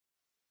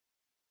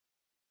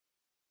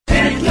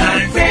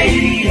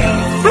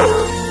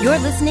You're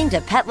listening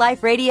to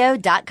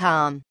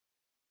PetLifeRadio.com.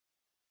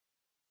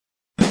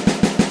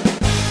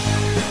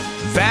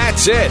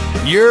 That's it.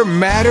 You're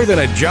madder than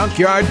a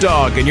junkyard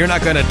dog, and you're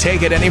not going to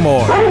take it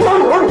anymore.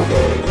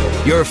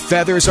 Your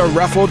feathers are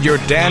ruffled, your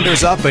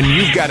dander's up, and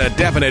you've got a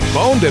definite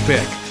bone to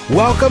pick.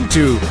 Welcome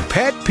to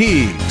Pet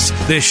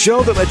Peeves, the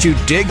show that lets you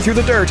dig through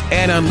the dirt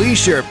and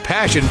unleash your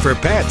passion for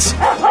pets.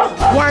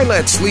 Why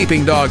let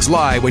sleeping dogs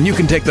lie when you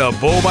can take the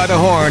bull by the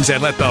horns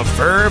and let the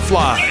fur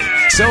fly?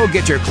 So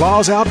get your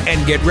claws out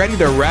and get ready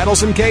to rattle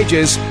some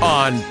cages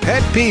on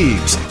Pet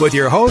Peeves with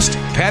your host,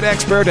 pet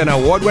expert and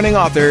award-winning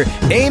author,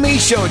 Amy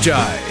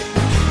Shojai.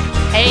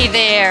 Hey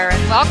there,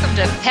 and welcome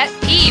to Pet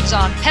Peeves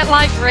on Pet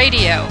Life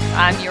Radio.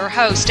 I'm your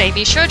host,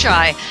 Amy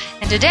Shojai,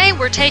 and today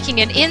we're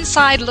taking an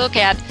inside look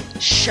at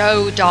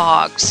show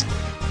dogs.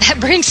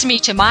 That brings me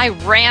to my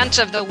rant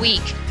of the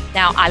week.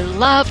 Now, I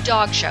love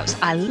dog shows.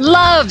 I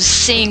love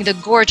seeing the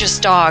gorgeous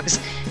dogs.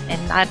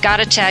 And I've got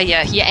to tell you,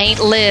 you ain't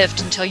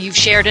lived until you've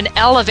shared an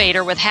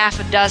elevator with half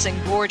a dozen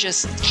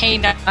gorgeous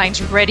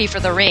canines ready for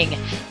the ring.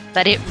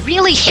 But it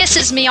really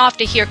hisses me off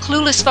to hear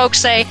clueless folks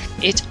say,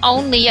 it's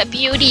only a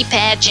beauty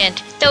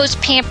pageant. Those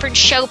pampered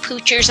show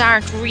poochers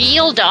aren't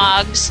real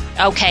dogs.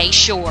 Okay,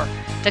 sure.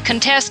 The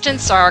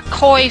contestants are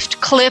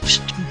coiffed,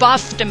 clipped,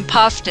 buffed, and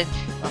puffed, and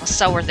well,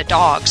 so are the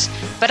dogs.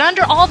 But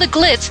under all the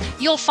glitz,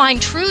 you'll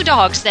find true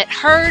dogs that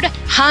herd,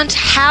 hunt,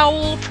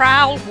 howl,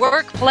 prowl,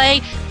 work, play,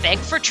 beg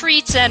for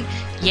treats, and,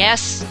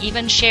 yes,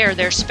 even share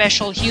their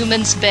special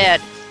human's bed.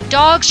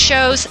 Dog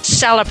shows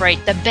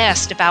celebrate the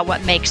best about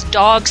what makes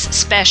dogs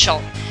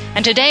special.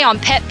 And today on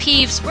Pet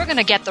Peeves, we're going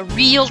to get the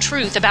real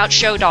truth about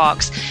show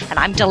dogs. And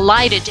I'm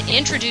delighted to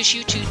introduce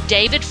you to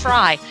David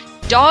Fry,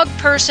 dog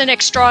person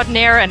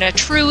extraordinaire and a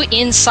true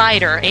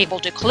insider, able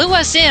to clue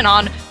us in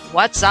on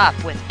what's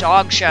up with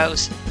dog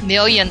shows.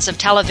 Millions of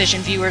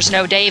television viewers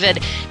know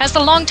David as the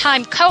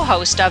longtime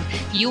co-host of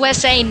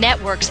USA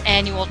Network's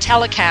annual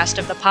telecast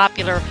of the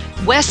popular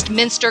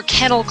Westminster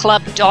Kennel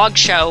Club Dog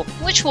Show,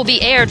 which will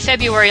be aired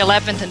February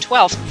 11th and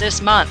 12th this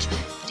month.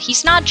 But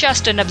he's not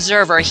just an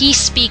observer, he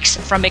speaks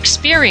from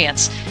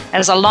experience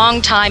as a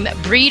longtime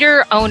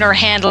breeder, owner,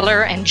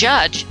 handler, and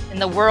judge in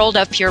the world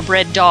of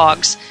purebred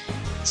dogs.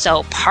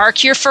 So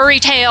park your furry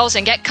tails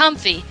and get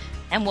comfy,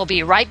 and we'll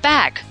be right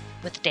back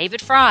with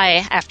David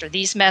Fry after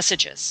these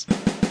messages.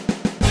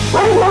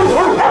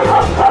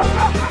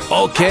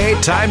 Okay,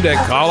 time to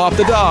call off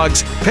the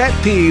dogs. Pet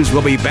Peeves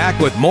will be back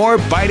with more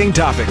biting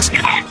topics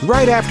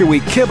right after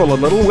we kibble a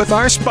little with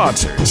our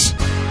sponsors.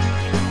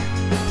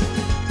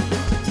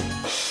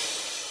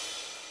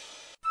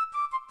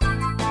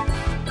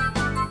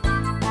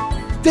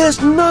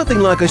 There's nothing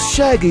like a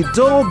shaggy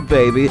dog,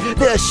 baby.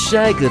 They're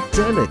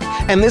shagadelic.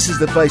 And this is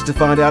the place to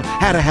find out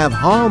how to have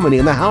harmony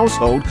in the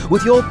household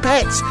with your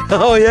pets.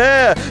 Oh,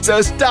 yeah. So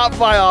stop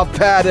by our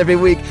pad every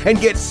week and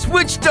get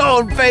switched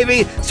on,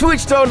 baby.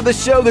 Switched on to the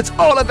show that's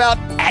all about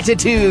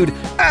attitude.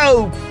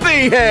 Oh,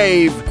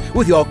 behave.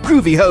 With your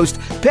groovy host,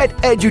 pet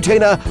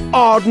edutainer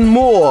Arden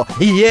Moore.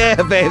 Yeah,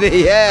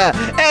 baby, yeah.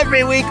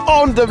 Every week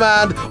on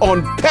demand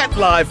on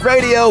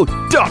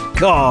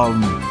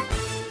PetLifeRadio.com.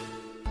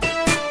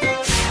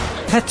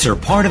 Pets are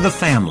part of the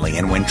family,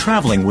 and when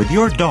traveling with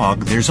your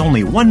dog, there's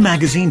only one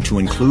magazine to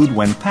include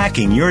when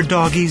packing your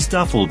doggie's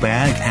duffel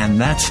bag, and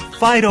that's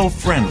Fido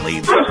Friendly,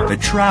 the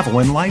travel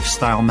and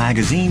lifestyle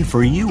magazine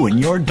for you and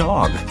your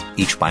dog.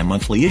 Each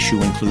bi-monthly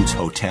issue includes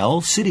hotel,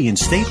 city, and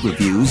state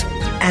reviews,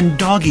 and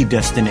doggy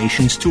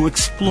destinations to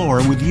explore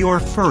with your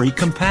furry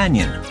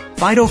companion.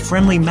 Fido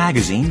Friendly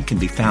magazine can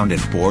be found at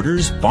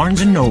Borders,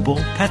 Barnes & Noble,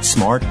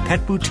 PetSmart,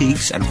 Pet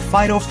Boutiques, and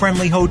Fido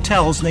Friendly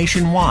hotels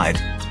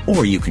nationwide.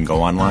 Or you can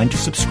go online to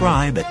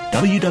subscribe at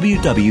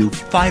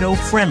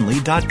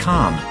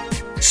www.fidofriendly.com.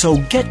 So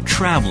get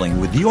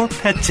traveling with your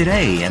pet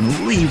today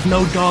and leave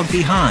no dog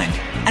behind.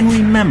 And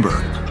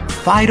remember,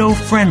 Fido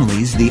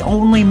Friendly's the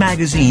only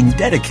magazine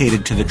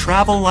dedicated to the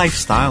travel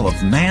lifestyle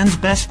of man's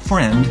best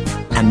friend,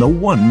 and the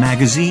one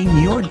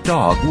magazine your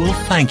dog will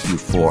thank you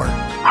for.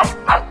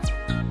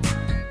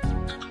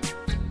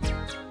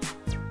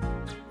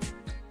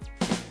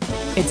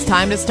 It's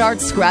time to start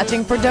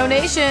scratching for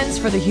donations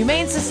for the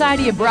Humane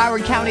Society of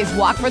Broward County's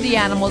Walk for the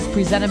Animals,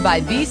 presented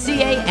by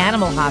VCA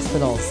Animal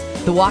Hospitals.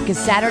 The walk is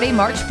Saturday,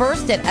 March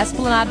 1st at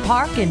Esplanade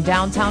Park in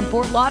downtown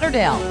Fort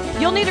Lauderdale.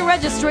 You'll need a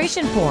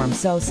registration form,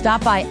 so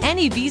stop by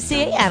any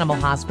VCA Animal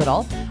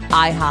Hospital,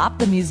 IHOP,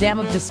 the Museum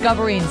of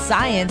Discovery and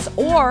Science,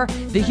 or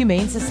the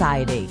Humane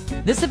Society.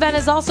 This event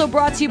is also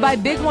brought to you by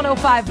Big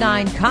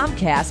 1059,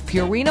 Comcast,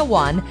 Purina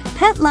One,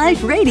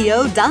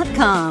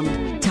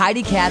 PetLifeRadio.com,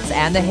 Tidy Cats,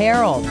 and the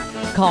Herald.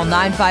 Call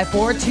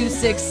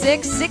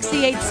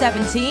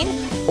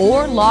 954-266-6817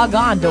 or log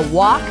on to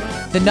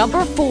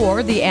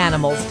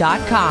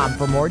walk4theanimals.com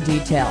for more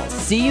details.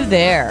 See you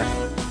there.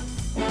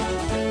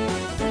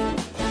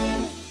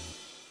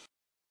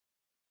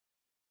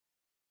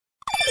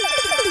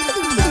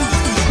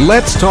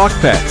 Let's Talk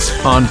Pets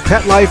on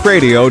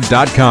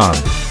PetLifeRadio.com.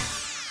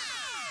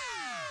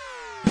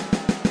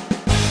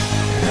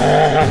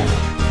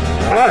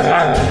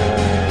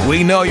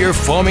 We know you're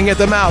foaming at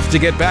the mouth to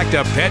get back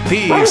to pet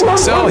peeves,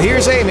 so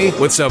here's Amy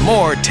with some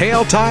more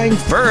tail-tying,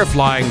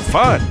 fur-flying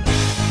fun.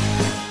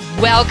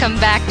 Welcome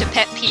back to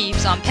Pet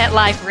Peeves on Pet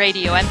Life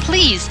Radio, and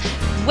please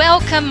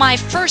welcome my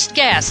first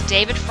guest,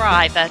 David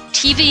Fry, the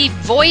TV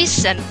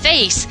voice and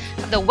face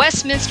of the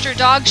Westminster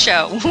Dog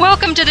Show.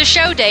 Welcome to the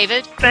show,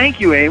 David. Thank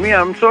you, Amy.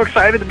 I'm so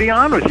excited to be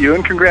on with you,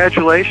 and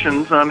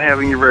congratulations on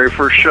having your very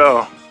first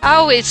show.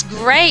 Oh, it's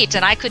great,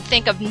 and I could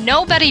think of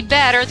nobody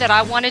better that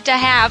I wanted to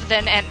have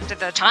than, and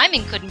the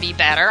timing couldn't be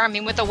better. I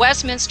mean, with the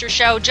Westminster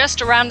Show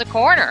just around the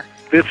corner.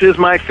 This is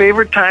my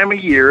favorite time of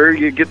year.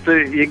 You get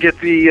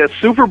the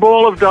Super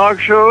Bowl of dog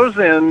shows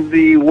and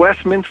the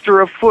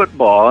Westminster of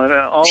football, and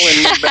all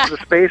in the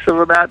space of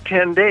about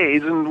 10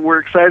 days, and we're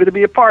excited to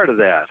be a part of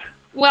that.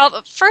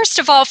 Well, first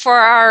of all, for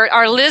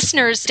our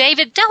listeners,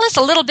 David, tell us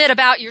a little bit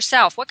about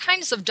yourself. What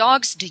kinds of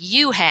dogs do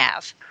you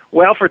have?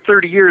 Well, for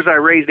 30 years, I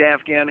raised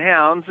Afghan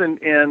hounds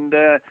and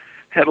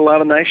had a lot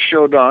of nice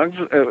show dogs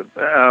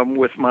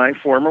with my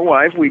former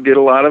wife. We did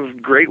a lot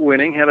of great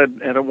winning.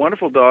 Had a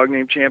wonderful dog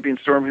named Champion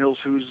Storm Hills,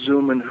 who's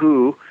Zoom and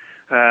Who.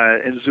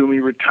 And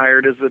Zoomy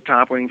retired as the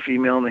top winning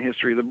female in the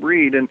history of the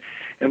breed. And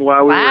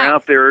while we were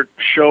out there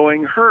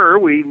showing her,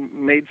 we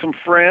made some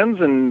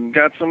friends and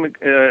got some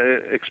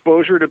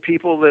exposure to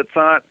people that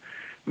thought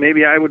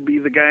maybe I would be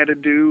the guy to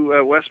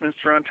do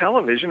Westminster on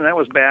television. And that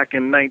was back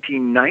in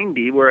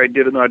 1990, where I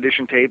did an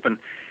audition tape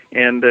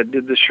and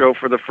did the show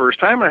for the first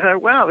time. I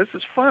thought, wow, this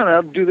is fun.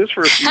 I'll do this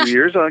for a few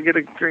years. I'll get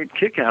a great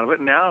kick out of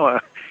it. Now,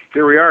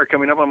 here we are,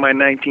 coming up on my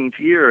 19th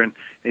year, and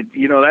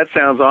that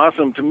sounds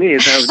awesome to me.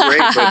 It sounds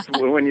great,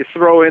 but when you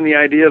throw in the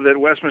idea that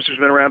Westminster's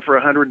been around for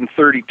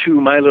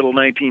 132, my little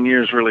 19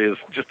 years really is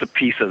just a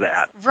piece of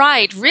that.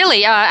 Right,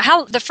 really.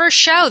 The first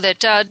show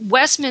that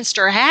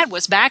Westminster had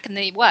was back in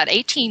the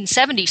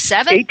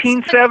 1877?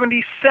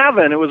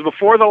 1877. It was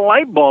before the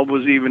light bulb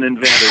was even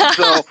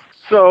invented.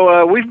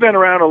 So we've been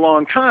around a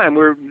long time.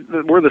 We're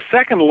the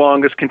second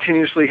longest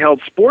continuously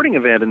held sporting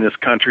event in this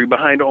country,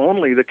 behind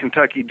only the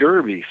Kentucky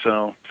Derby.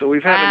 So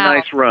we've had a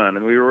nice run,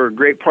 and we were a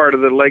great part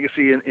of the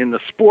legacy in the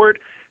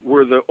sport.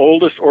 We're the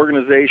oldest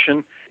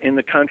organization in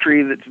the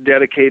country that's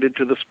dedicated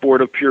to the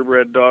sport of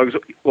purebred dogs,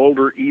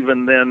 older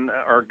even than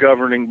our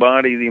governing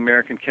body, the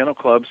American Kennel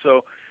Club.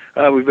 So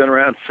we've been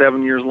around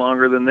 7 years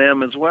longer than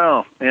them as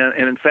well,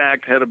 and in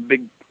fact had a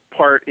big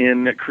part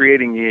in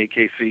creating the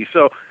AKC.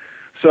 So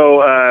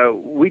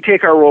we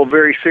take our role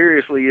very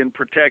seriously in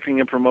protecting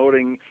and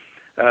promoting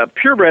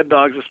purebred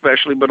dogs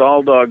especially, but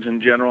all dogs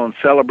in general, and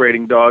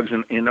celebrating dogs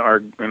in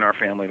our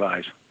family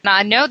lives. Now,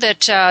 I know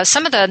that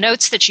some of the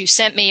notes that you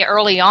sent me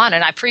early on,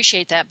 and I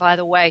appreciate that, by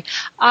the way,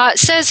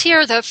 says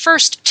here the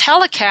first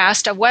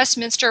telecast of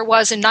Westminster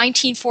was in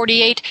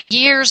 1948,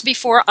 years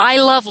before I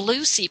Love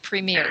Lucy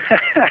premiered.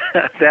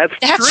 That's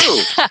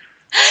true.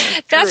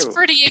 That's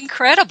pretty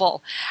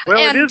incredible.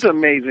 Well, it is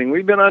amazing.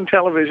 We've been on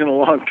television a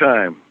long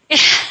time.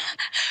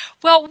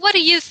 Well, what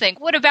do you think?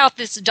 What about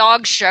this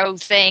dog show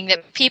thing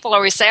that people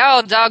always say,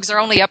 oh, dogs are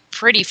only a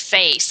pretty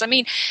face? I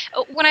mean,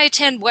 when I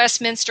attend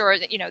Westminster,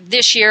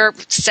 this year,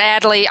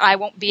 sadly, I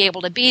won't be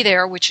able to be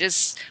there, which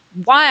is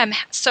why I'm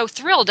so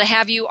thrilled to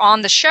have you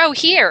on the show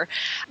here.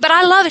 But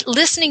I love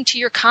listening to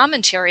your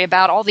commentary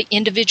about all the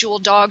individual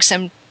dogs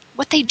and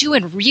what they do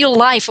in real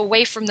life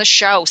away from the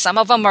show. Some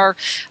of them are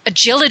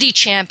agility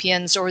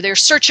champions, or they're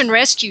search and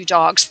rescue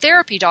dogs,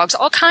 therapy dogs,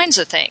 all kinds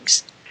of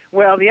things.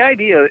 Well, the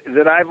idea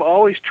that I've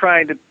always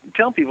tried to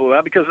tell people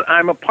about, because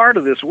I'm a part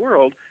of this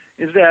world,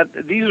 is that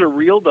these are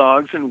real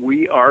dogs and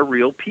we are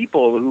real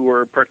people who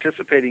are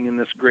participating in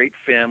this great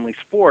family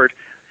sport.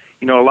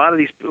 A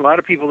lot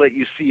of people that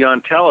you see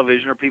on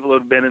television are people who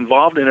have been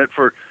involved in it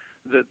for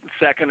the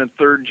second and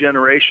third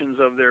generations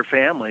of their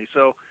family.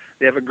 So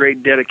they have a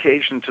great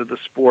dedication to the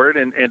sport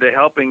and to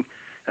helping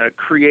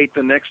create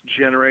the next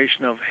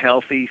generation of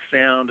healthy,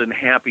 sound, and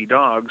happy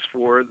dogs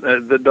for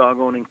the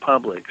dog-owning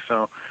public.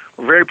 So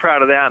we're very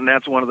proud of that, and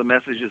that's one of the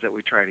messages that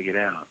we try to get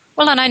out.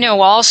 Well, and I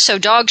know also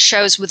dog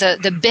shows with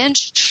the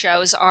bench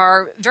shows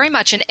are very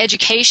much an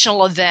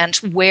educational event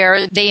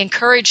where they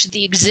encourage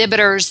the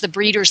exhibitors, the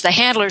breeders, the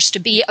handlers to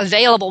be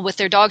available with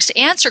their dogs to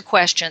answer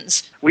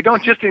questions. We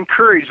don't just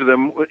encourage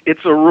them,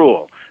 it's a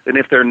rule. And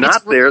if they're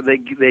not there, they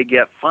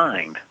get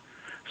fined.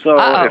 So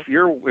if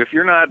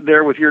you're not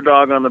there with your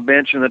dog on the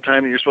bench in the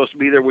time that you're supposed to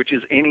be there, which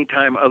is any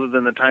time other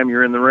than the time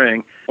you're in the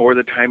ring or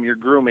the time you're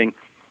grooming,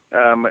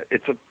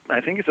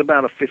 I think it's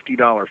about a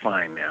 $50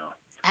 fine now.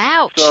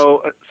 Ouch.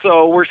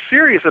 So we're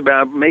serious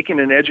about making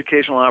an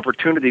educational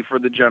opportunity for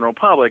the general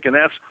public, and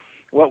that's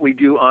what we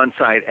do on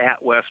site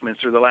at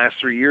Westminster. The last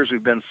 3 years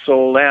we've been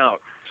sold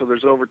out. So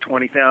there's over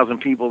 20,000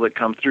 people that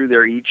come through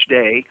there each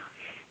day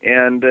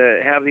and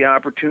have the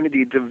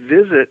opportunity to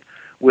visit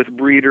with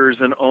breeders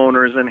and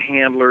owners and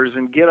handlers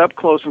and get up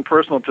close and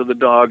personal to the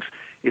dogs.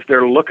 If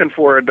they're looking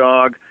for a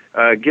dog,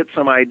 get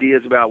some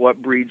ideas about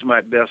what breeds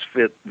might best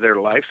fit their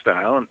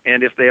lifestyle.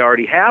 And if they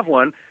already have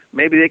one,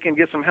 maybe they can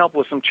get some help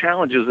with some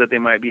challenges that they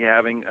might be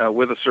having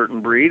with a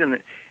certain breed.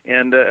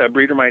 And a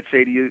breeder might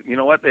say to you, you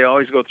know what, they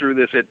always go through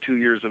this at 2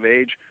 years of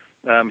age.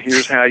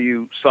 Here's how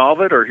you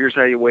solve it, or here's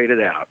how you wait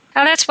it out.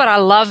 Now, that's what I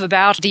love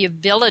about the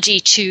ability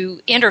to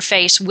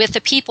interface with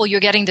the people you're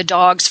getting the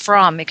dogs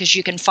from, because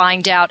you can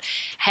find out,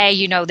 hey,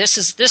 this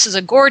is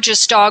a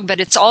gorgeous dog,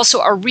 but it's also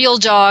a real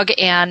dog,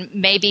 and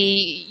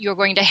maybe you're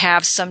going to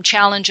have some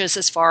challenges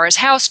as far as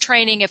house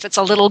training if it's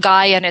a little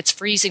guy and it's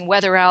freezing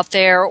weather out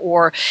there,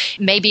 or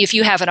maybe if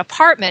you have an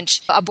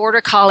apartment, a border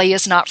collie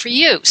is not for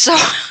you. So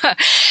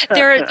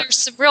there's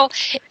some real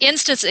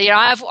instances.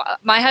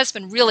 My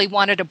husband really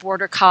wanted a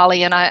border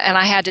collie, and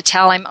I had to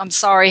tell him, I'm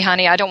sorry,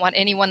 honey, I don't want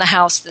anyone in the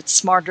house that's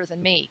smarter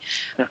than me.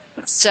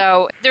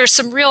 So there's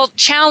some real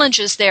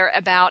challenges there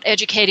about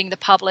educating the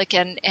public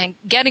and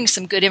getting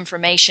some good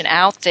information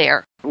out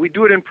there. We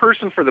do it in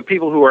person for the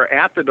people who are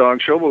at the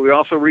dog show, but we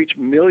also reach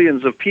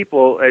millions of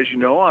people, as you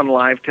know, on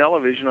live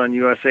television on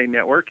USA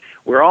Network.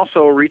 We're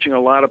also reaching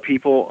a lot of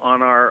people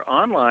on our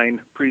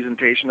online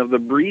presentation of the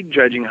breed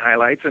judging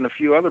highlights and a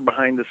few other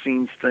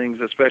behind-the-scenes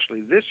things,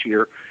 especially this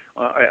year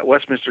at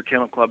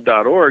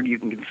WestminsterKennelClub.org. You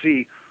can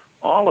see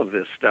all of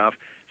this stuff.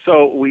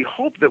 So we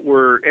hope that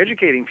we're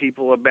educating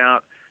people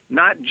about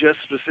not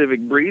just specific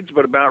breeds,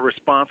 but about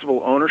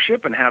responsible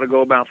ownership and how to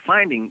go about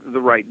finding the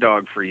right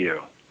dog for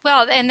you.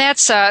 Well, and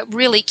that's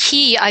really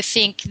key, I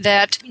think,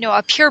 that,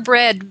 a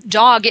purebred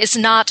dog is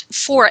not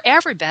for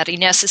everybody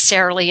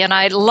necessarily, and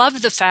I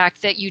love the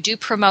fact that you do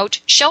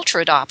promote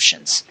shelter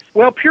adoptions.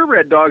 Well,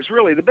 purebred dogs,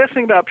 really, the best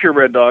thing about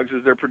purebred dogs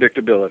is their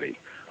predictability.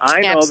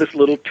 I know this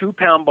little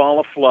 2-pound ball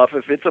of fluff,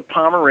 if it's a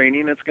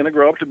Pomeranian, it's going to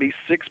grow up to be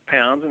 6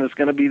 pounds, and it's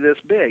going to be this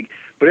big.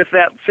 But if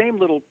that same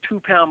little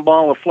 2-pound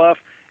ball of fluff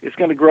is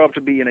going to grow up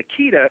to be an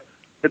Akita,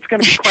 it's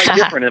going to be quite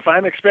different. If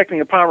I'm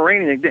expecting a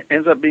Pomeranian that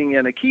ends up being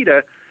an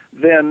Akita,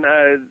 then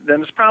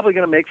it's probably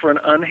going to make for an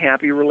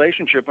unhappy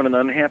relationship and an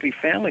unhappy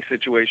family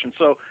situation.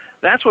 So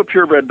that's what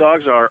purebred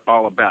dogs are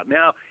all about.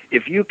 Now,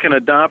 if you can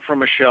adopt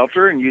from a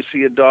shelter and you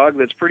see a dog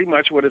that's pretty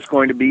much what it's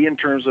going to be in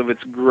terms of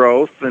its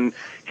growth and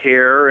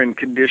hair and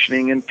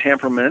conditioning and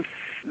temperament,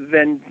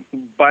 then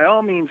by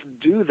all means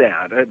do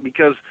that,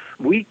 because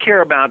we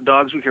care about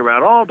dogs, we care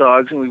about all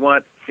dogs, and we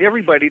want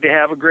everybody to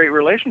have a great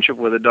relationship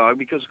with a dog,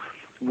 because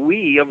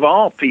we, of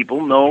all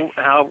people, know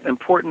how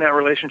important that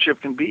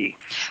relationship can be.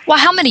 Well,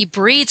 how many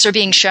breeds are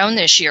being shown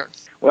this year?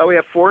 Well, we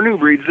have 4 new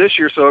breeds this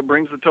year, so it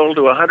brings the total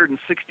to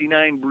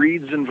 169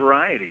 breeds and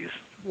varieties.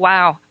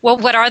 Wow. Well,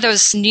 what are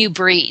those new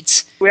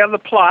breeds? We have the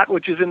Plott,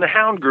 which is in the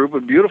hound group,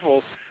 a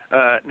beautiful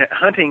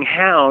hunting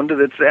hound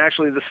that's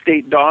actually the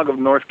state dog of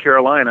North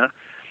Carolina.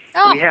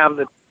 Oh, we have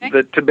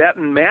the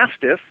Tibetan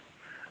Mastiff,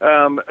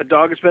 a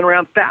dog that's been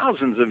around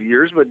thousands of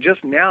years, but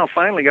just now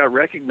finally got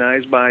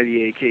recognized by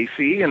the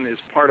AKC and is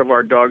part of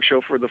our dog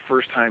show for the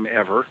first time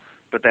ever.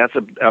 But that's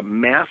a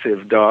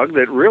massive dog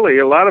that really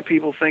a lot of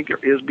people think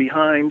is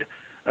behind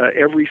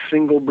every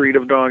single breed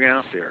of dog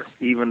out there,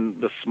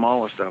 even the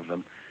smallest of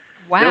them.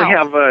 Wow. Then we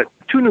have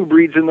 2 new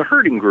breeds in the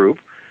herding group,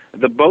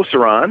 the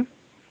Beauceron,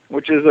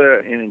 which is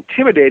an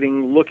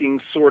intimidating-looking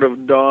sort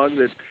of dog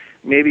that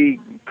maybe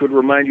could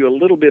remind you a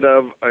little bit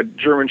of a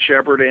German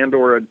Shepherd and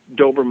or a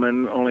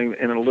Doberman, only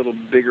in a little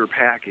bigger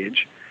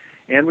package.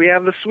 And we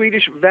have the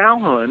Swedish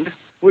Valhund,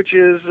 which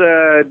is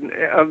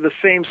of the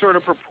same sort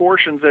of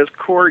proportions as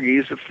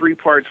Corgis, 3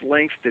 parts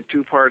length to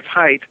 2 parts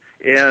height,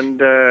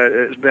 and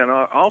has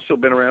also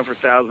been around for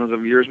thousands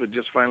of years, but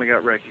just finally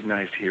got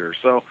recognized here.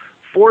 So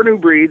 4 new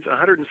breeds,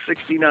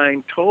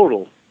 169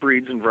 total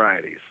breeds and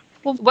varieties.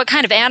 Well, what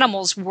kind of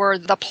animals were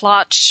the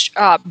Plott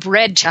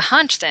bred to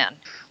hunt then?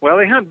 Well,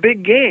 they hunt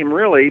big game,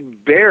 really.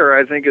 Bear,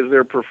 I think, is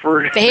their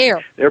preferred game,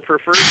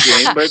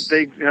 but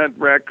they hunt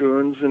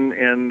raccoons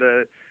and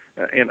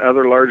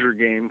other larger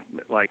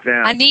game like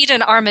that. I need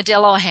an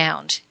armadillo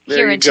hound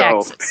here in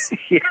Texas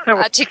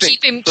to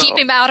keep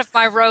him out of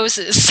my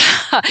roses.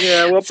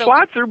 Yeah, well,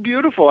 Plotts are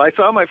beautiful. I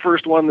saw my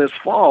first one this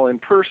fall in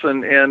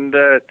person, and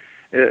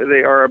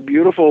they are a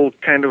beautiful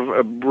kind of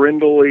a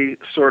brindley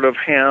sort of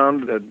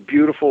hound, a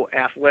beautiful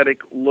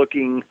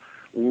athletic-looking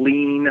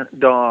lean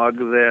dog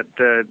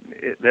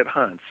that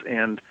hunts,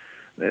 and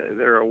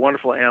they're a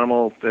wonderful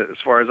animal as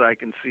far as I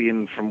can see,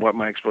 and from what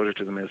my exposure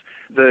to them is.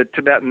 The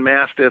Tibetan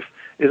Mastiff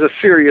is a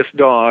serious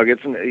dog.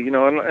 It's and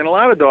a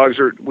lot of dogs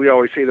we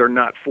always say they're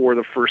not for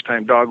the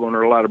first-time dog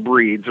owner. A lot of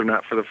breeds are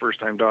not for the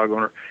first-time dog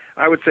owner.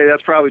 I would say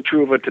that's probably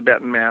true of a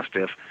Tibetan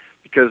Mastiff,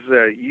 because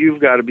you've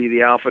got to be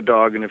the alpha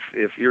dog, and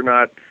if you're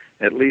not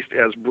at least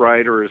as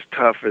bright or as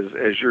tough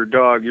as your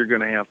dog, you're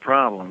going to have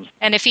problems.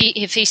 And if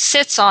he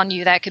sits on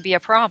you, that could be a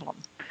problem.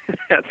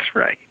 That's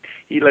right.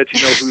 He lets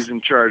you know who's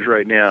in charge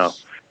right now.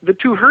 The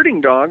 2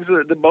 herding dogs,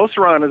 the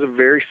Beauceron has a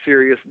very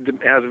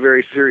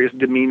serious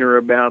demeanor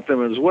about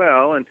them as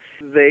well, and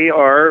they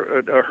are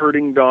a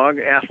herding dog,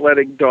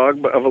 athletic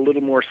dog, but of a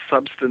little more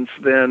substance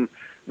than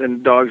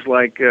dogs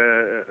like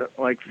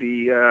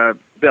the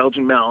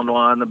Belgian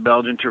Malinois and the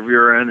Belgian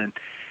Tervuren,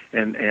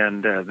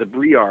 and the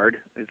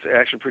Briard. It's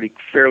actually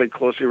fairly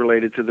closely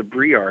related to the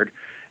Briard,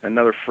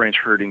 another French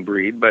herding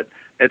breed, but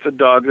it's a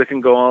dog that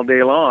can go all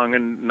day long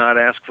and not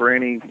ask for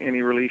any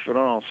relief at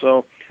all.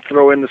 So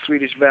throw in the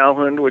Swedish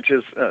Valhund, which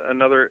is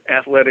another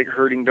athletic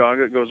herding dog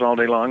that goes all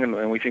day long,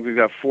 and we think we've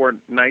got 4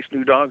 nice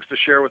new dogs to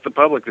share with the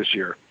public this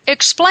year.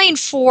 Explain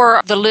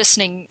for the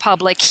listening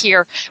public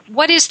here,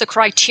 what is the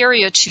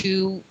criteria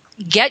to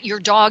get your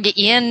dog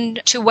in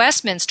to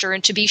Westminster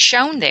and to be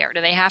shown there?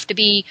 Do they have to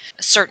be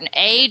a certain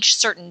age,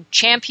 certain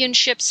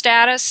championship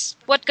status?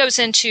 What goes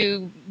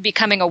into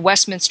becoming a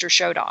Westminster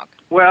show dog?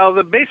 Well,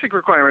 the basic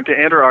requirement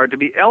to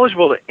be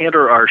eligible to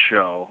enter our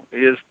show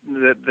is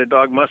that the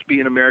dog must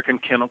be an American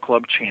Kennel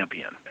Club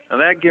champion. Now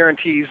that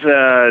guarantees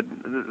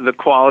the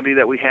quality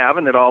that we have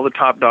and that all the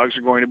top dogs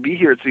are going to be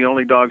here. It's the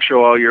only dog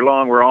show all year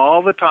long where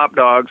all the top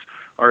dogs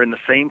are in the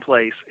same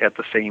place at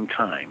the same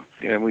time.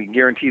 And we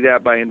guarantee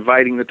that by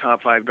inviting the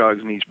top 5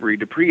 dogs in each breed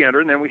to pre-enter.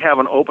 And then we have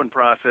an open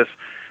process.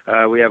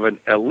 We have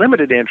a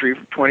limited entry,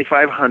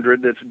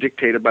 2,500, that's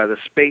dictated by the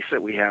space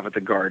that we have at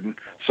the garden.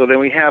 So then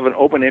we have an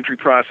open entry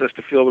process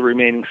to fill the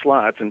remaining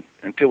slots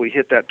until we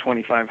hit that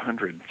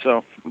 2,500.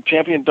 So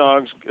champion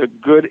dogs, a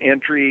good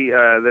entry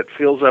that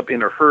fills up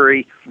in a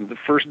hurry. The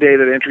first day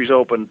that entry's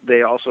open,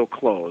 they also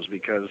close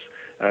because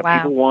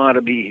people want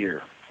to be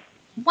here.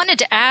 Wanted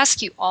to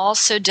ask you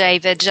also,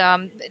 David,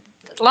 a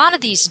lot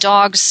of these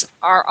dogs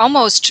are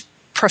almost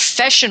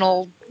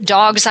professional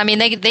dogs. I mean,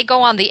 they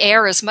go on the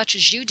air as much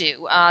as you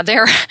do.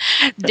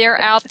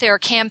 They're out there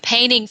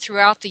campaigning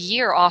throughout the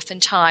year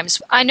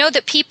oftentimes. I know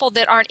that people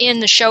that aren't in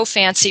the show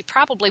fancy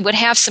probably would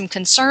have some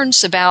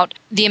concerns about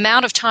the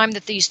amount of time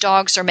that these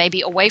dogs are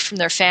maybe away from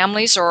their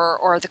families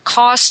or the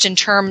cost in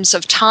terms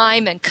of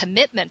time and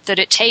commitment that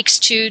it takes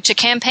to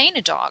campaign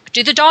a dog.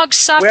 Do the dogs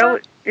suffer? Well,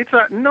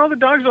 no, the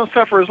dogs don't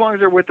suffer as long as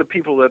they're with the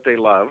people that they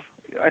love.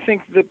 I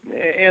think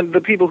and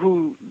the people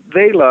who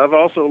they love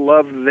also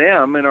love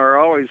them and are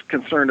always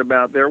concerned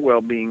about their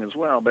well-being as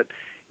well. But,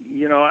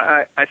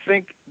 I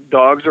think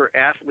dogs are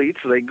athletes.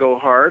 They go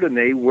hard and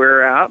they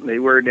wear out and they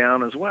wear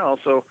down as well.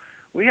 So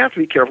we have to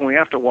be careful. We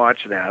have to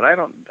watch that.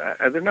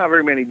 There are not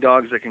very many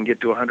dogs that can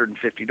get to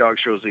 150 dog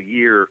shows a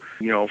year,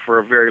 for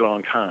a very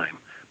long time.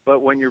 But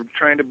when you're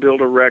trying to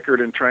build a record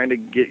and trying to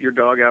get your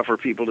dog out for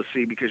people to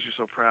see because you're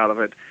so proud of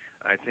it,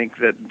 I think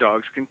that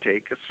dogs can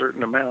take a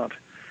certain amount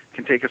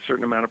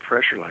of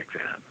pressure like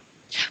that.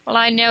 Well,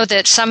 I know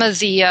that some of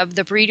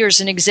the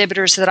breeders and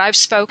exhibitors that I've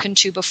spoken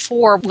to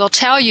before will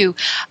tell you,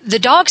 the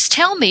dogs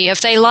tell me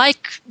if they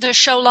like the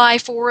show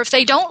life or if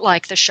they don't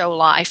like the show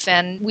life,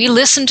 and we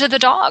listen to the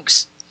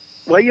dogs.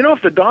 Well,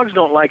 if the dogs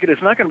don't like it,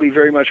 it's not going to be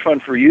very much fun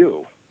for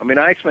you. I mean,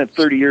 I spent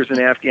 30 years in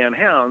Afghan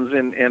hounds,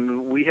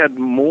 and we had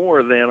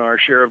more than our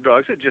share of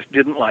dogs that just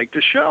didn't like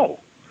the show.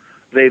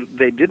 They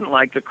didn't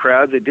like the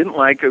crowd. They didn't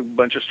like a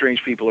bunch of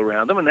strange people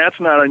around them, and that's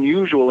not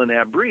unusual in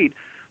that breed.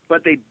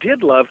 But they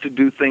did love to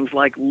do things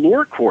like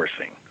lure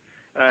coursing.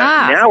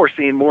 Now we're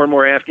seeing more and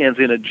more Afghans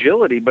in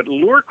agility, but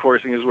lure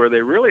coursing is where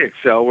they really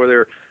excel,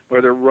 where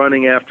they're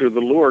running after the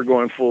lure,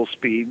 going full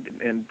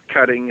speed and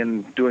cutting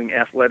and doing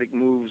athletic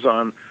moves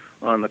on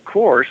the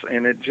course.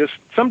 And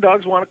some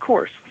dogs want to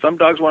course. Some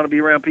dogs want to be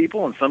around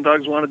people, and some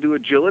dogs want to do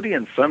agility,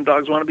 and some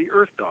dogs want to be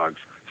earth dogs.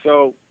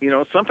 So,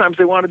 sometimes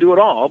they want to do it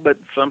all, but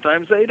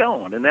sometimes they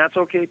don't, and that's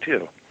okay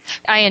too.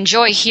 I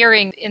enjoy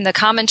hearing in the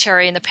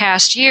commentary in the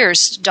past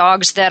years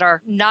dogs that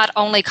are not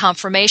only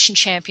conformation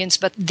champions,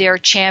 but they're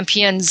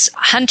champions,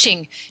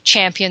 hunting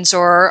champions,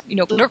 or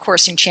lure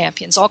coursing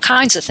champions, all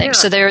kinds of things.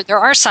 Yeah. So there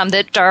are some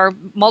that are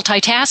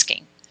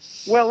multitasking.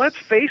 Well, let's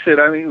face it.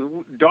 I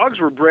mean, dogs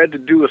were bred to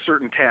do a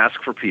certain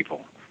task for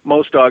people.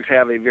 Most dogs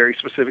have a very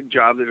specific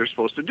job that they're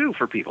supposed to do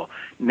for people.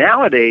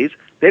 Nowadays,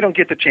 they don't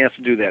get the chance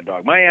to do that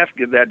job. My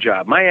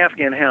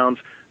Afghan hounds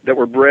that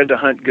were bred to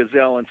hunt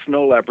gazelle and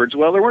snow leopards,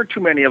 well, there weren't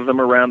too many of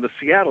them around the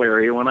Seattle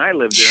area when I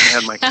lived there and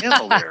had my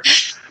kennel there.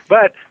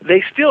 But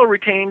they still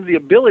retained the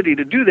ability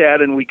to do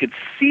that, and we could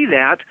see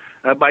that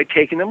by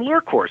taking them lure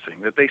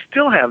coursing, that they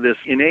still have this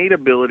innate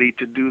ability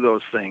to do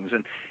those things.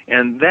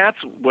 And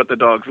that's what the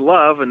dogs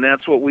love, and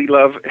that's what we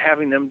love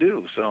having them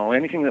do. So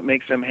anything that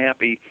makes them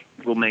happy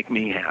will make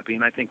me happy,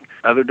 and I think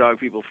other dog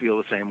people feel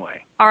the same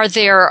way. Are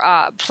there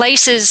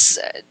places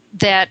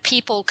that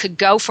people could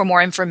go for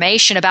more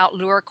information about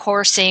lure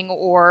coursing,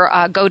 or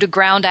go to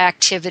ground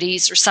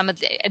activities, or some of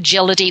the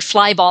agility,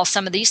 fly ball,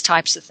 some of these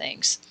types of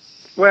things?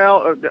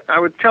 Well, I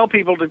would tell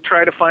people to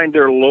try to find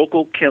their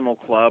local kennel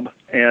club,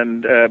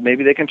 and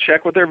maybe they can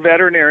check with their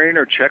veterinarian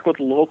or check with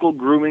local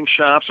grooming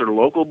shops or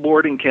local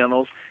boarding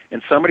kennels,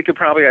 and somebody could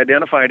probably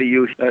identify to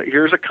you,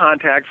 here's a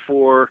contact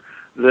for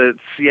the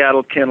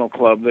Seattle Kennel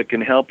Club that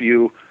can help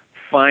you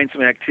find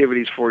some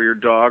activities for your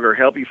dog or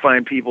help you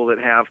find people that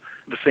have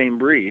the same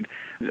breed.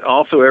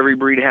 Also, every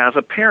breed has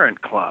a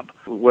parent club,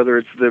 whether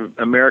it's the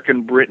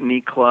American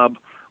Brittany Club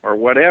or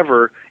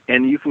whatever,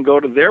 and you can go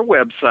to their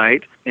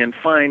website and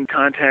find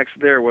contacts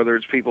there, whether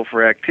it's people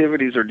for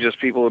activities or just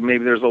people,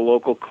 maybe there's a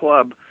local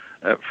club,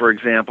 for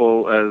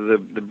example,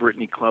 the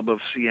Brittany Club of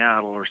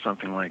Seattle or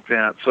something like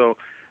that. So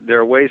there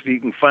are ways that you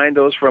can find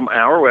those from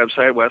our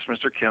website,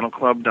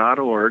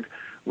 westminsterkennelclub.org.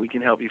 We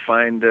can help you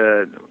find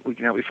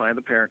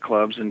the parent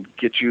clubs and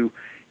get you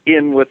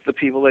in with the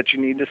people that you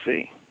need to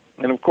see.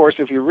 And of course,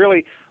 if you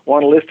really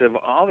want a list of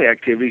all the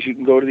activities, you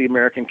can go to the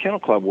American Kennel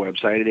Club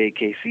website at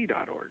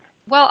akc.org.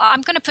 Well,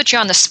 I'm going to put you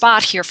on the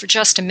spot here for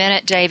just a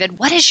minute, David.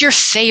 What is your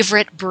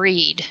favorite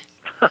breed?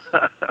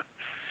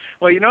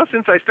 Well,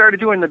 since I started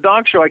doing the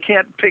dog show, I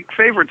can't pick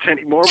favorites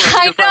anymore.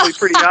 But it's probably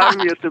pretty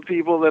obvious to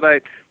people that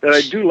I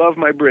do love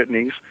my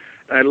Brittany's.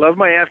 I love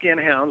my Afghan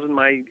hounds and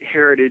my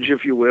heritage,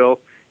 if you will,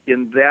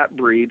 in that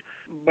breed.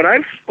 But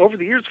I've, over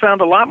the years,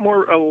 found a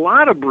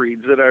lot of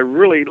breeds that I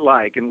really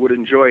like and would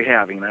enjoy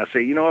having. And I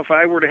say, if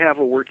I were to have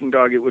a working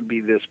dog, it would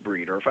be this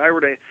breed. Or if I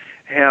were to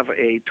have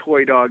a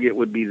toy dog, it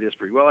would be this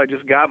breed. Well, I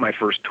just got my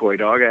first toy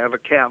dog. I have a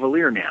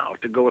Cavalier now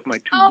to go with my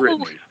two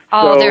Brittany's.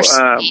 Oh, they're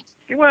sweet.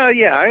 Well,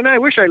 yeah, and I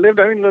wish I live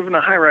in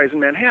a high-rise in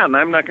Manhattan.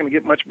 I'm not going to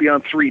get much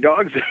beyond 3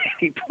 dogs at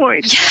any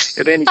point.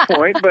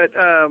 But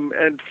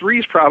and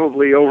 3's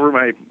probably over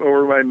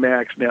my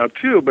max now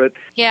too. But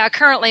yeah,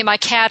 currently my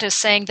cat is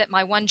saying that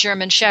my one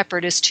German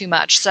Shepherd is too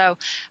much. So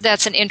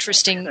that's an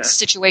interesting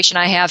situation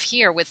I have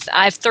here.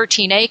 I have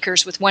 13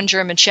 acres with one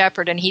German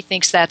Shepherd, and he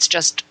thinks that's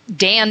just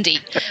dandy.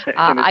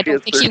 I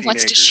don't think he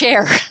wants to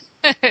share.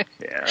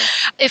 Yeah.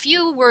 If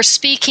you were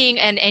speaking,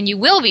 and you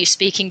will be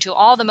speaking to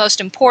all the most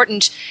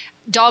important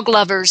dog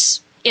lovers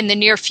in the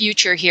near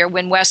future here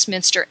when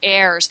Westminster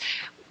airs,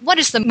 what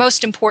is the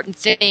most important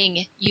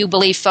thing you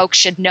believe folks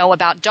should know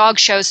about dog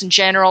shows in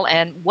general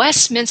and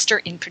Westminster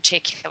in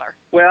particular?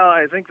 Well,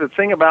 I think the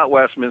thing about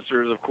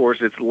Westminster is, of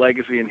course, its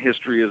legacy and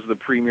history as the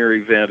premier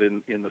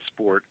event in the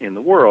sport in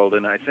the world.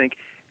 And I think,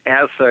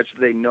 as such,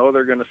 they know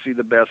they're going to see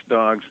the best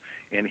dogs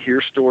and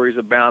hear stories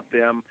about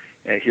them,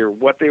 and hear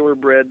what they were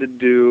bred to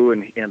do,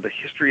 and the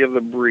history of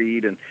the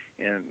breed,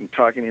 and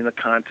talking in the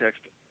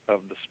context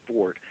of the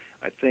sport.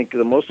 I think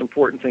the most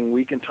important thing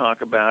we can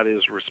talk about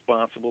is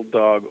responsible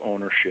dog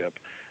ownership.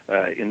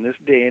 In this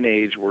day and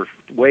age, where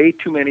way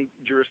too many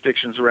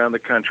jurisdictions around the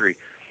country,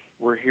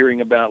 we're hearing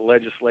about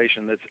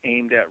legislation that's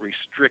aimed at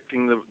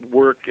restricting the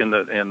work and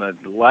the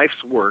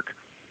life's work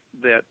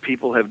that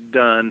people have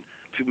done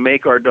to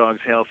make our dogs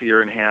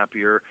healthier and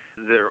happier.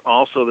 They're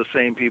also the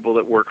same people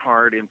that work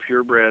hard in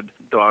purebred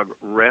dog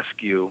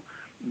rescue,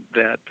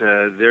 that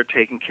they're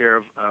taking care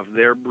of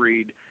their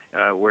breed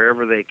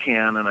wherever they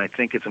can. And I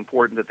think it's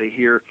important that they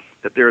hear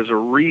that there's a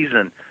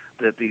reason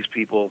that these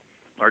people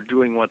are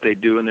doing what they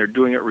do, and they're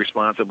doing it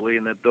responsibly,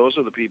 and that those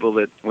are the people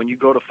that, when you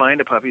go to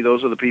find a puppy,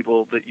 those are the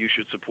people that you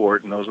should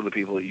support, and those are the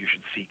people that you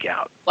should seek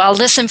out. Well,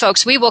 listen,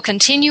 folks, we will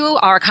continue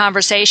our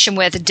conversation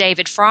with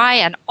David Fry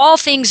and all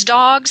things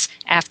dogs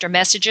after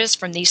messages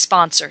from these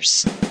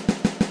sponsors.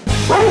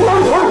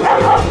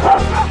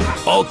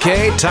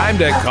 Okay, time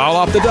to call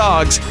off the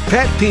dogs.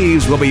 Pet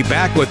Peeves will be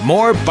back with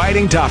more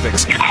biting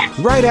topics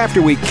right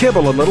after we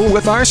kibble a little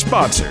with our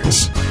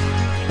sponsors.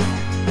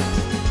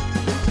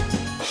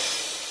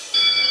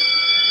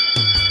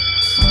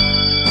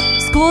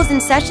 School's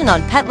in session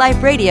on Pet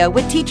Life Radio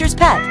with Teacher's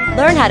Pet.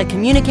 Learn how to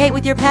communicate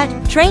with your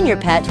pet, train your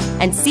pet,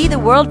 and see the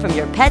world from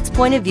your pet's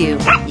point of view.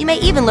 You may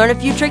even learn a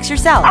few tricks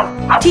yourself.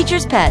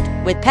 Teacher's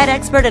Pet with pet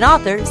expert and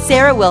author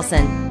Sarah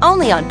Wilson.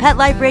 Only on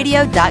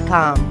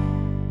PetLifeRadio.com.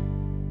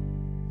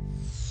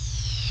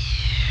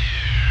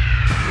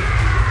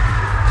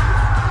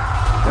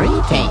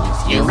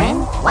 Greetings,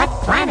 human. What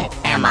planet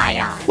am I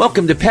on?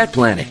 Welcome to Pet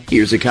Planet.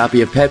 Here's a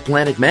copy of Pet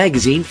Planet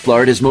Magazine,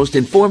 Florida's most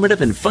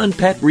informative and fun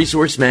pet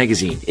resource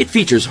magazine. It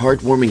features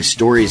heartwarming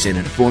stories and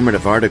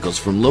informative articles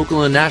from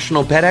local and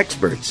national pet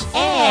experts.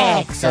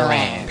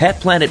 Excellent. Pet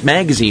Planet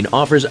Magazine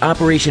offers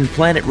Operation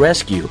Planet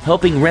Rescue,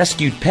 helping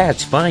rescued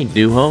pets find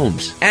new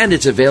homes. And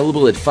it's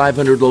available at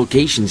 500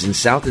 locations in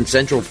South and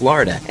Central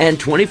Florida and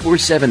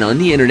 24/7 on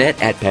the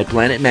internet at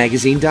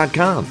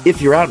PetPlanetMagazine.com.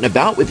 If you're out and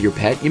about with your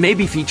pet, you may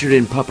be featured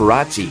in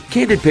Paparazzi,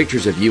 candid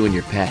pictures of you and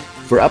your pet.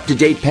 For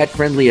up-to-date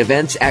pet-friendly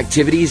events,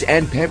 activities,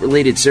 and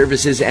pet-related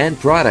services and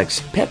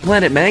products, Pet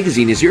Planet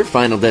Magazine is your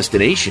final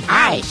destination.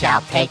 I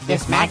shall take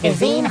this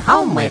magazine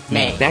home with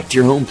me. Back to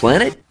your home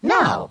planet?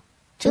 No,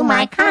 to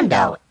my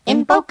condo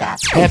in Boca.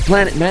 Pet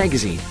Planet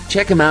Magazine.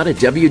 Check them out at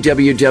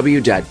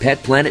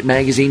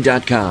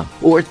www.petplanetmagazine.com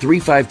or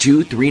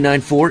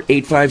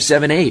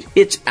 352-394-8578.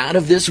 It's out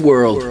of this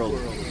world.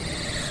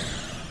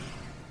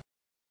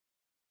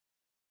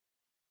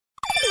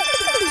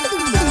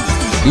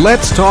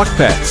 Let's Talk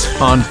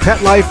Pets on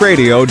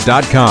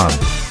PetLifeRadio.com.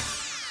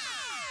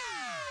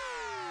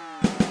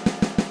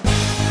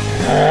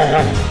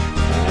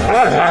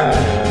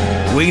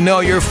 We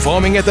know you're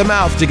foaming at the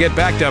mouth to get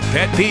back to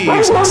Pet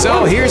Peeves,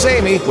 so here's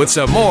Amy with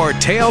some more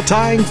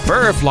tail-tying,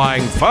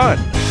 fur-flying fun.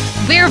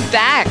 We're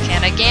back,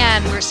 and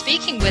again, we're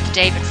speaking with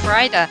David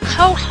Fry, the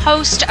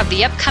co-host of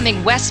the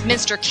upcoming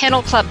Westminster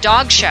Kennel Club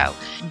Dog Show.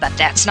 But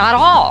that's not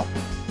all.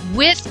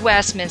 With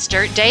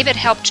Westminster, David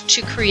helped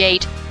to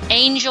create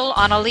Angel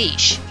on a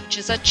Leash, which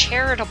is a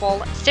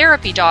charitable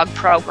therapy dog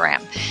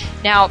program.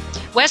 Now,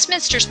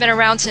 Westminster's been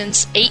around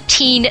since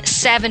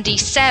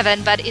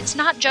 1877, but it's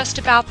not just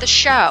about the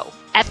show.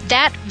 At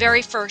that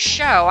very first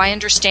show, I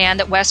understand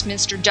that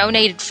Westminster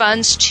donated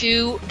funds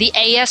to the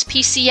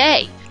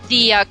ASPCA.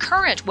 The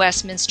current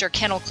Westminster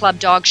Kennel Club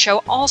Dog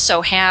Show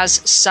also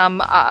has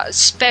some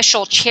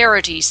special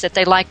charities that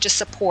they like to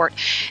support.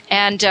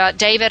 And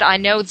David, I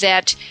know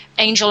that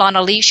Angel on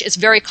a Leash is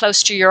very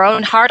close to your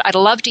own heart. I'd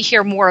love to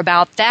hear more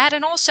about that,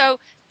 and also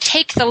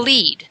Take the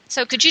Lead.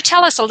 So could you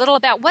tell us a little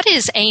about what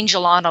is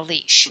Angel on a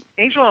Leash?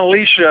 Angel on a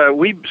Leash,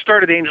 we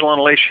started Angel on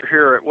a Leash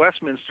here at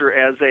Westminster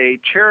as a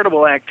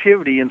charitable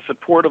activity in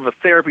support of a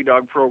therapy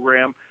dog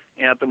program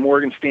at the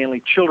Morgan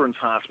Stanley Children's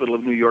Hospital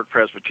of New York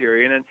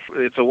Presbyterian. And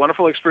it's a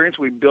wonderful experience.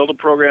 We build a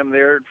program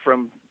there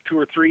from 2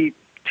 or 3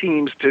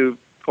 teams to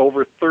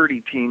over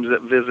 30 teams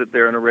that visit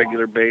there on a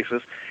regular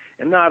basis.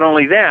 And not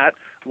only that,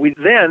 we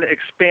then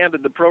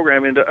expanded the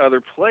program into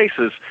other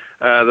places.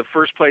 The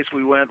first place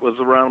we went was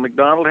the Ronald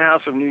McDonald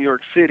House of New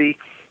York City.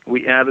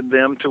 We added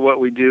them to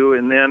what we do,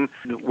 and then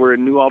we're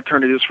in New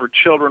Alternatives for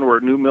Children. We're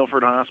at New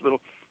Milford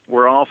Hospital.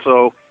 We're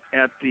also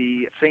at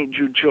the St.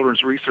 Jude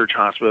Children's Research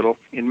Hospital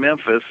in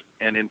Memphis,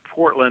 and in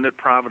Portland at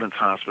Providence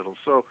Hospital.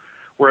 So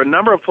we're a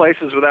number of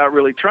places without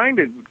really trying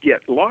to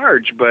get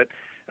large, but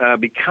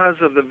because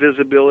of the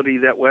visibility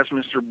that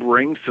Westminster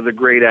brings to the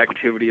great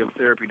activity of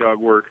therapy dog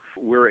work,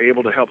 we're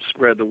able to help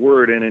spread the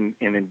word, and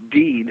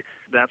indeed,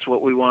 that's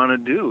what we want to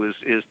do,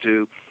 is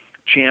to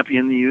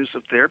champion the use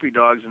of therapy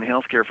dogs in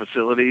healthcare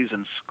facilities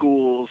and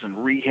schools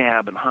and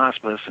rehab and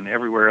hospice and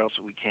everywhere else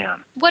that we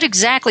can. What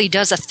exactly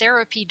does a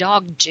therapy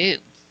dog do?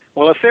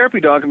 Well, a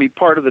therapy dog can be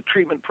part of the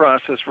treatment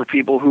process for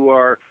people who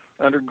are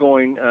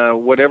undergoing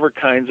whatever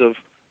kinds of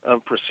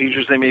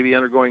procedures they may be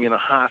undergoing in a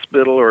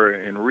hospital or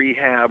in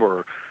rehab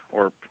or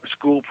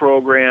school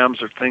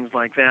programs or things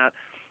like that.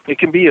 It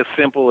can be as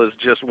simple as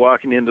just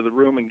walking into the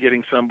room and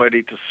getting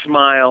somebody to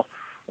smile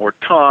or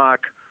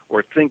talk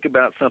or think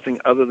about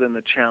something other than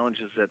the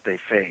challenges that they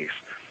face.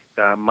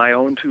 My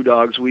own 2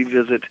 dogs, we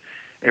visit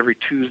every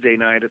Tuesday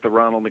night at the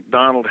Ronald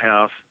McDonald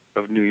House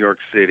of New York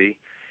City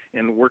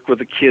and work with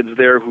the kids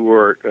there who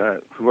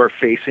are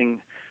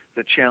facing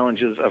the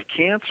challenges of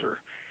cancer.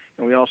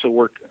 And we also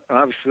work,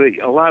 obviously,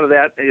 a lot of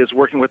that is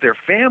working with their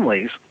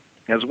families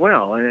as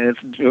well, and it's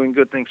doing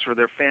good things for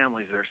their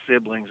families, their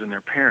siblings, and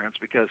their parents,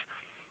 because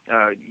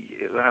I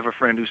have a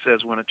friend who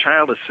says when a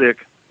child is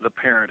sick, the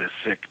parent is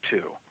sick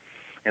too.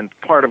 And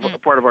part of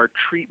our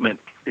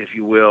treatment, if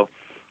you will,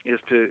 is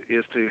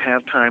to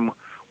have time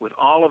with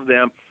all of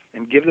them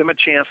and give them a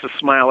chance to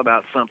smile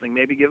about something,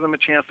 maybe give them a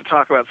chance to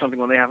talk about something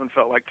when they haven't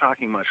felt like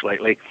talking much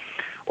lately,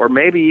 or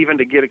maybe even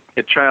to get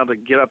a child to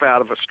get up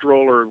out of a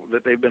stroller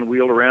that they've been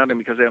wheeled around in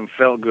because they haven't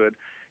felt good,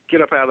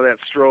 get up out of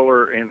that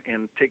stroller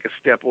and take a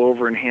step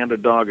over and hand a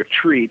dog a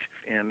treat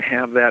and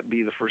have that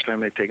be the first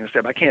time they've taken a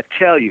step. I can't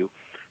tell you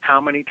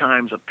how many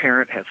times a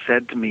parent has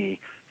said to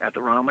me at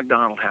the Ronald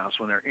McDonald House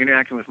when they're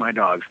interacting with my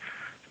dogs,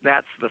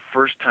 that's the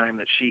first time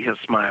that she has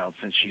smiled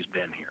since she's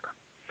been here.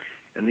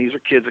 And these are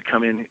kids that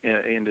come in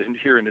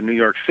here into New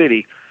York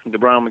City. The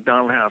Ronald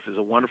McDonald House is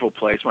a wonderful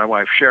place. My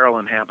wife,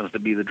 Sherilyn, happens to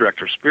be the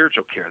director of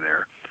spiritual care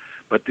there.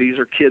 But these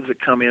are kids that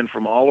come in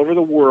from all over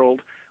the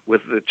world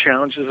with the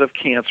challenges of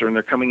cancer, and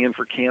they're coming in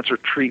for cancer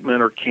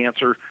treatment or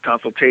cancer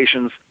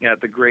consultations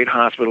at the great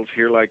hospitals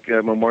here like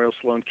Memorial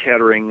Sloan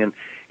Kettering and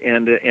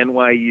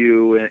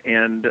NYU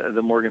and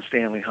the Morgan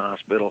Stanley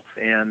Hospital.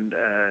 And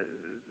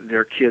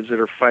they're kids that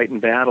are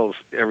fighting battles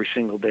every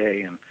single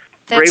day. And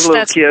brave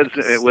little kids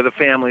with a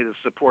family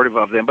that's supportive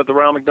of them. But the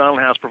Ronald McDonald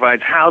House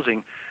provides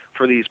housing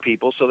for these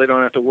people so they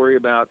don't have to worry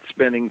about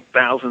spending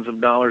thousands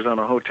of dollars on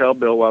a hotel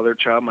bill while their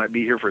child might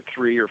be here for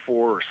 3 or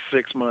 4 or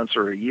 6 months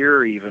or a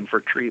year even for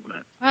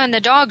treatment. And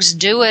the dogs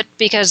do it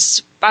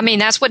because,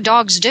 that's what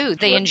dogs do.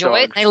 They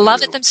enjoy it. They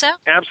love it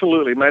themselves.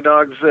 Absolutely. My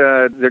dogs,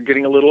 they're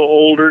getting a little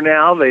older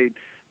now.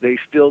 They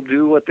still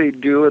do what they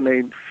do, and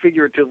they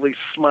figuratively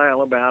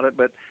smile about it,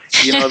 but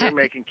they're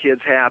making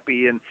kids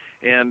happy,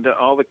 and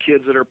all the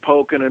kids that are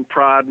poking and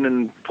prodding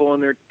and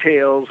pulling their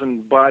tails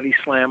and body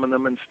slamming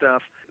them and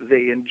stuff,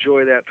 they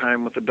enjoy that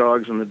time with the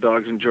dogs, and the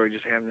dogs enjoy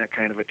just having that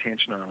kind of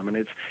attention on them. And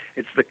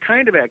it's the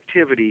kind of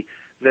activity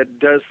that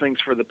does things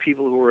for the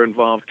people who are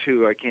involved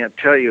too. I can't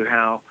tell you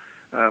how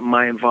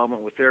my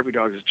involvement with therapy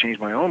dogs has changed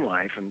my own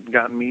life and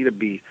gotten me to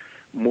be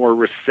more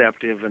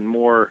receptive and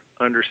more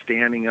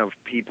understanding of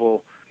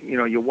people.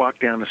 You walk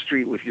down the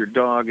street with your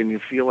dog and you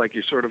feel like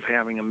you're sort of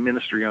having a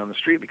ministry on the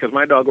street because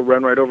my dog will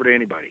run right over to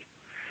anybody.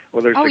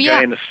 Well, there's the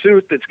guy in the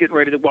suit that's getting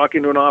ready to walk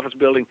into an office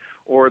building,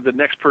 or the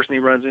next person he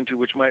runs into,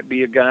 which might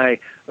be a guy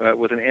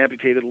with an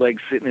amputated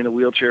leg sitting in a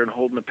wheelchair and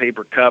holding a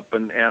paper cup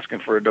and asking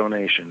for a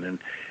donation. And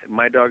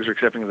my dogs are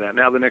accepting of that.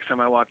 Now, the next time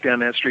I walk down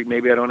that street,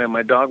 maybe I don't have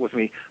my dog with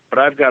me, but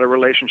I've got a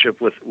relationship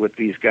with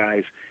these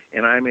guys,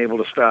 and I'm able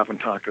to stop and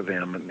talk to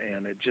them.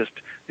 And it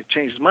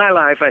changes my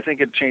life. I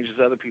think it changes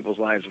other people's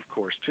lives, of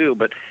course, too.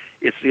 But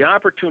it's the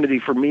opportunity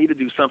for me to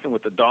do something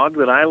with the dog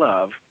that I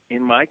love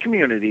in my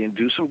community and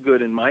do some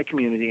good in my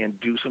community and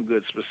do some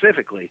good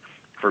specifically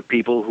for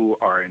people who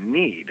are in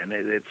need. And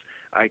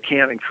I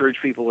can't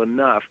encourage people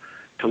enough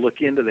to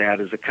look into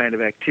that as a kind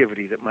of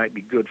activity that might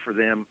be good for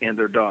them and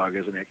their dog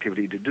as an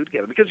activity to do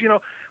together. Because,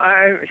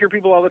 I hear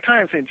people all the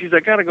time saying, geez, I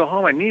got to go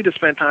home. I need to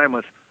spend time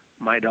with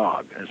my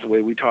dog. That's the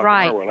way we talk in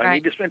our world. I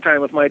need to spend time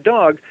with my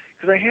dog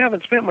because I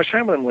haven't spent much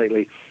time with him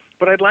lately.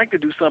 But I'd like to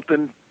do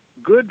something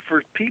good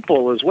for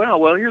people as well.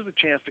 Well, here's a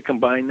chance to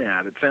combine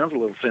that. It sounds a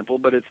little simple,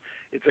 but it's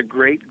a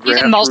great grassroots You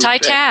can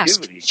multitask.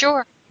 activity.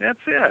 Sure. That's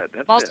it.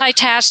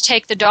 Multitask,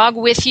 take the dog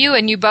with you,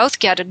 and you both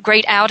get a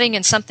great outing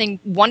and something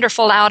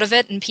wonderful out of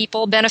it, and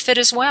people benefit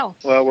as well.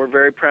 Well, we're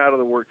very proud of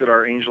the work that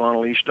our Angel on a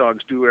Leash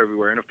dogs do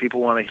everywhere. And if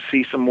people want to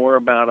see some more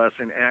about us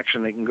in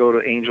action, they can go to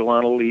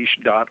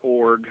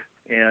angelonaleash.org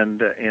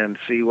and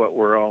see what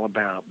we're all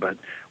about. But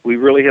we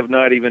really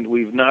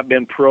we've not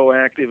been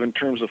proactive in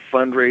terms of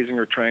fundraising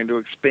or trying to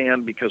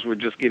expand because we're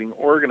just getting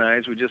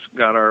organized. We just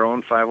got our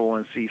own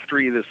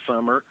 501c3 this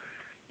summer.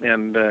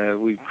 And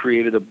we've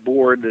created a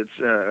board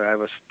I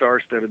have a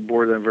star-studded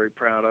board that I'm very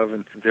proud of,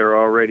 and they're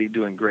already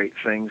doing great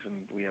things,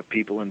 and we have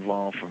people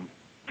involved from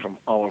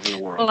all over the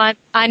world. Well,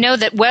 I know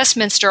that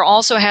Westminster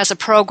also has a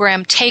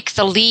program, Take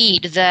the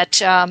Lead,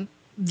 that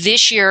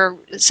this year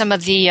some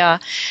of the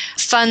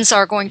funds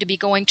are going to be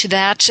going to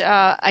that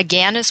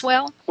again as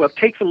well? Well,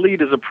 Take the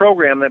Lead is a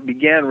program that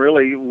began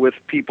really with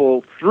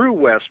people through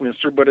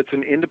Westminster, but it's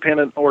an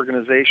independent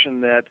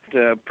organization that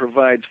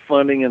provides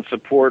funding and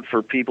support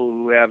for people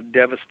who have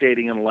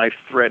devastating and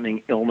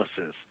life-threatening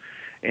illnesses.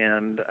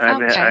 And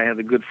I had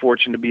the good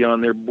fortune to be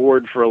on their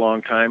board for a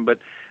long time, but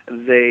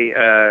they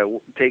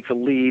Take the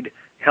Lead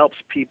helps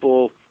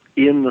people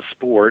in the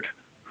sport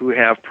who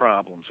have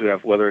problems,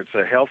 whether it's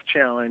a health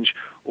challenge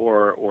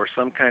or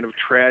some kind of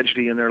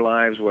tragedy in their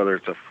lives, whether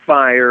it's a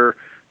fire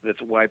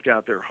that's wiped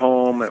out their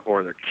home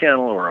or their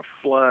kennel or a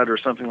flood or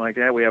something like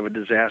that. We have a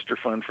disaster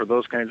fund for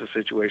those kinds of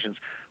situations.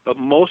 But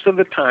most of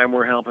the time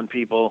we're helping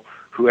people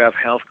who have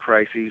health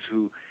crises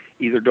who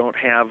either don't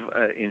have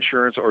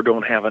insurance or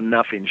don't have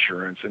enough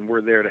insurance, and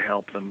we're there to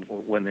help them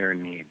when they're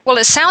in need. Well,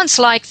 it sounds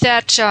like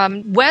that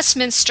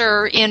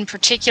Westminster in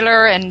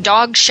particular and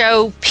dog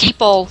show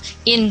people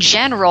in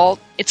general,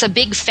 it's a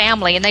big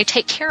family and they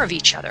take care of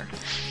each other.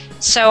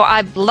 So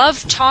I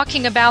love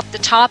talking about the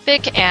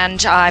topic,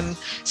 and I'm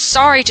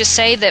sorry to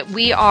say that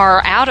we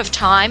are out of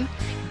time,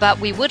 but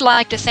we would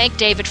like to thank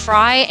David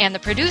Fry and the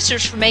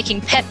producers for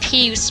making Pet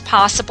Peeves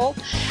possible.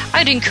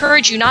 I'd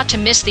encourage you not to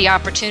miss the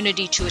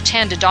opportunity to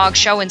attend a dog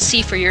show and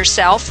see for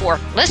yourself, or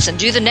listen,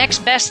 do the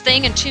next best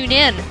thing and tune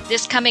in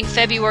this coming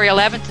February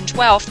 11th and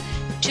 12th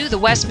to the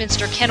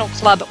Westminster Kennel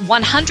Club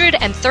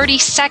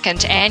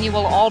 132nd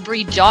Annual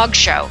All-Breed Dog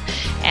Show.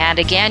 And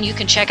again, you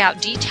can check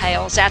out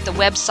details at the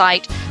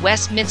website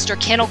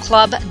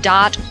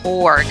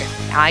westminsterkennelclub.org.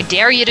 I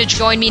dare you to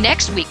join me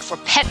next week for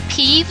Pet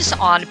Peeves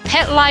on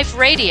Pet Life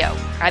Radio.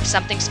 I have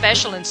something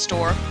special in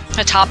store,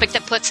 a topic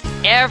that puts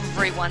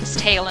everyone's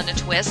tail in a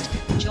twist,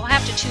 but you'll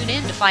have to tune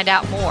in to find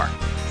out more.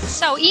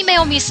 So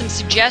email me some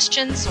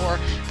suggestions or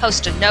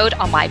post a note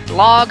on my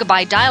blog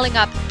by dialing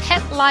up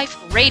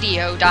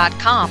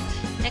PetLifeRadio.com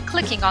and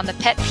clicking on the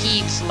Pet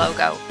Peeves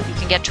logo. You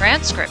can get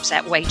transcripts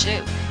that way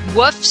too.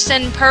 Woofs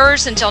and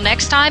purrs until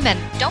next time, and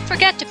don't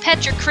forget to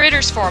pet your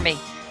critters for me.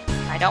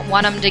 I don't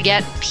want them to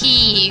get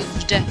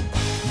peeved.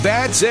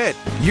 That's it.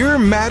 You're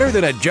madder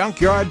than a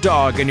junkyard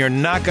dog, and you're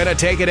not going to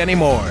take it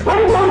anymore.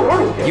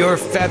 Your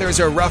feathers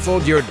are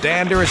ruffled, your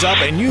dander is up,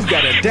 and you've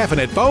got a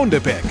definite bone to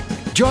pick.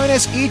 Join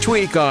us each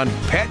week on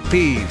Pet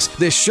Peeves,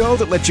 the show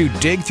that lets you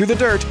dig through the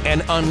dirt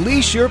and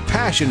unleash your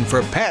passion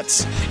for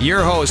pets.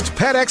 Your host,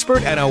 pet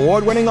expert and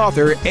award-winning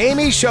author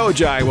Amy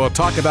Shojai will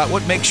talk about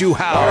what makes you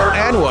howl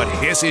and what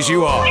hisses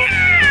you off.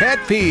 Pet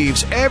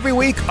Peeves every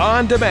week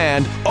on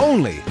demand,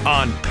 only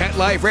on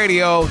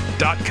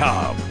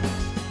PetLifeRadio.com.